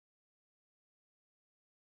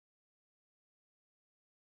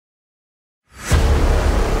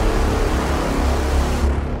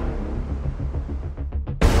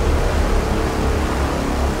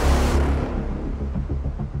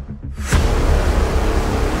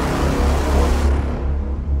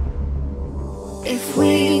If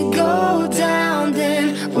we go down,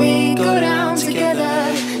 then we go down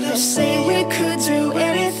together. They'll say we could do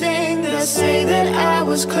anything, they'll say that I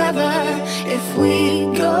was clever. If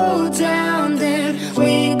we go down, then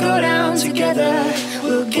we go down together.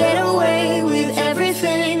 We'll get away with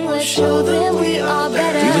everything, let's show them we are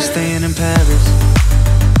better. We were staying in Paris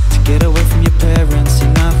to get away from your parents,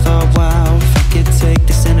 and I thought, wow, if I could take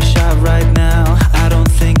this in a shot right now, I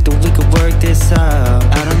don't think that we could work this out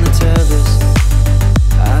on the terrace.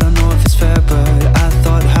 I don't know if it's fair, but I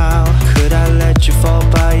thought, how could I let you fall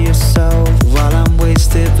by yourself while I'm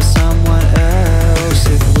wasted for someone else?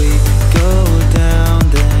 If we go down,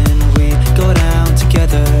 then we go down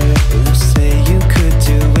together. They'll say you could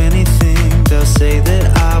do anything, they'll say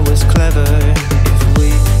that I was clever. If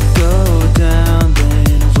we go down,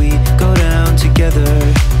 then we go down together.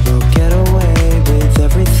 We'll get away with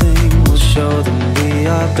everything, we'll show them we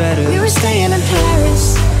are better. We were staying in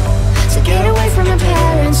Paris to get away from your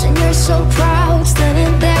parents, and you're so proud,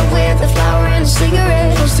 standing there with a flower and a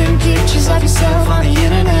cigarette, posting pictures of yourself on the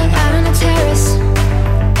internet, out on the terrace.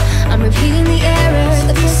 I'm repeating the errors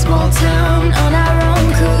of this small town on our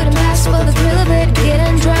own. Couldn't pass for the thrill of it,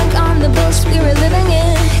 getting drunk on the bus we were living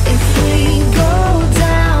in. If we go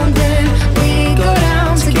down, then we go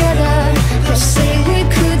down together. They'll say we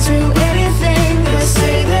could do anything, they'll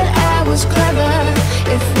say that I was clever.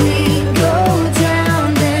 If we go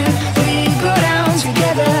down, then we go down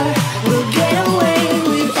together. We'll get away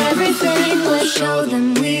with everything, let's show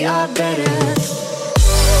them we are better.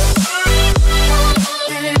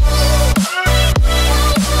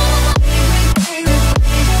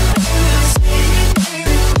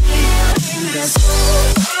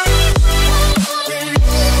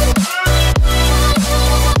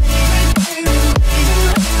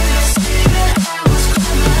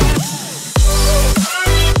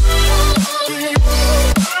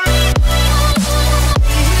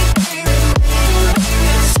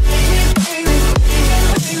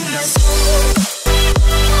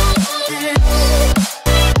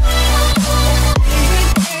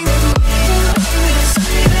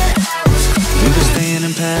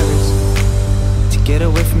 Get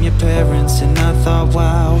away from your parents, and I thought,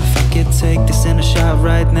 wow, if I could take this in a shot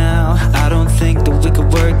right now, I don't think that we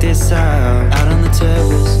could work this out on the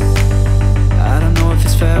terrace. I don't know if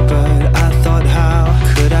it's fair, but I thought, how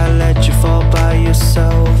could I let you fall by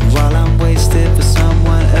yourself while I'm wasted for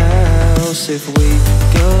someone else? If we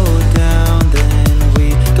go down, then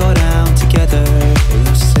we go down together.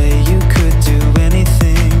 They'll say you could do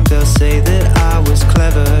anything, they'll say that I was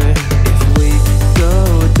clever. If we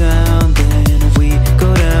go down, then we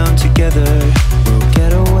go down together. We'll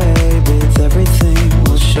get away with everything,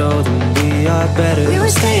 we'll show them we are better. We were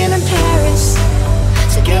staying in Paris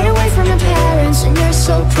to get away from your parents, and you're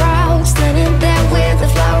so proud, standing there with a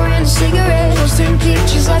flower and a cigarette, posting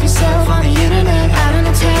pictures of yourself on the internet, out on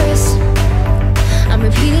the terrace. I'm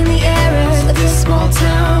repeating the errors of this small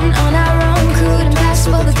town on our own. Couldn't pass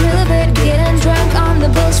for the thrill of it, getting drunk on the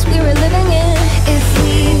bus we were living in. If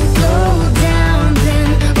we go down, then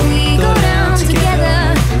we go down together.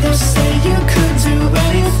 They'll say you could do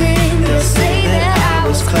anything, they'll say that I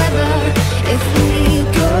was clever. If we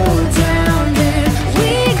go down, then we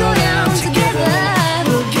go down together.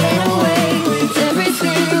 We'll get away with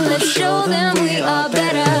everything, let's show them we are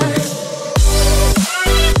better.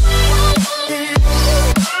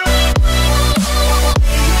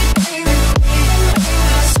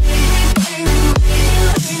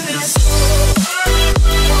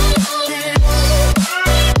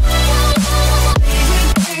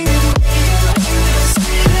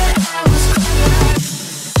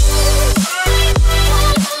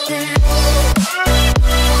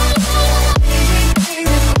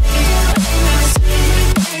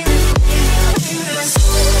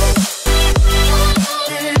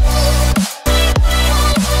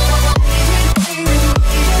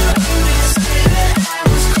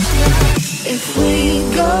 If we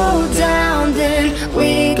go down, then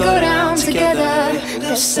we go down together.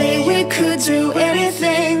 They'll say we could do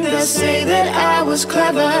anything, they'll say that I was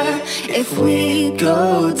clever. If we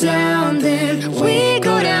go down, then we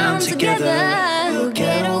go down together. We'll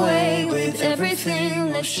get away with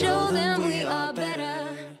everything, let's show them we are better.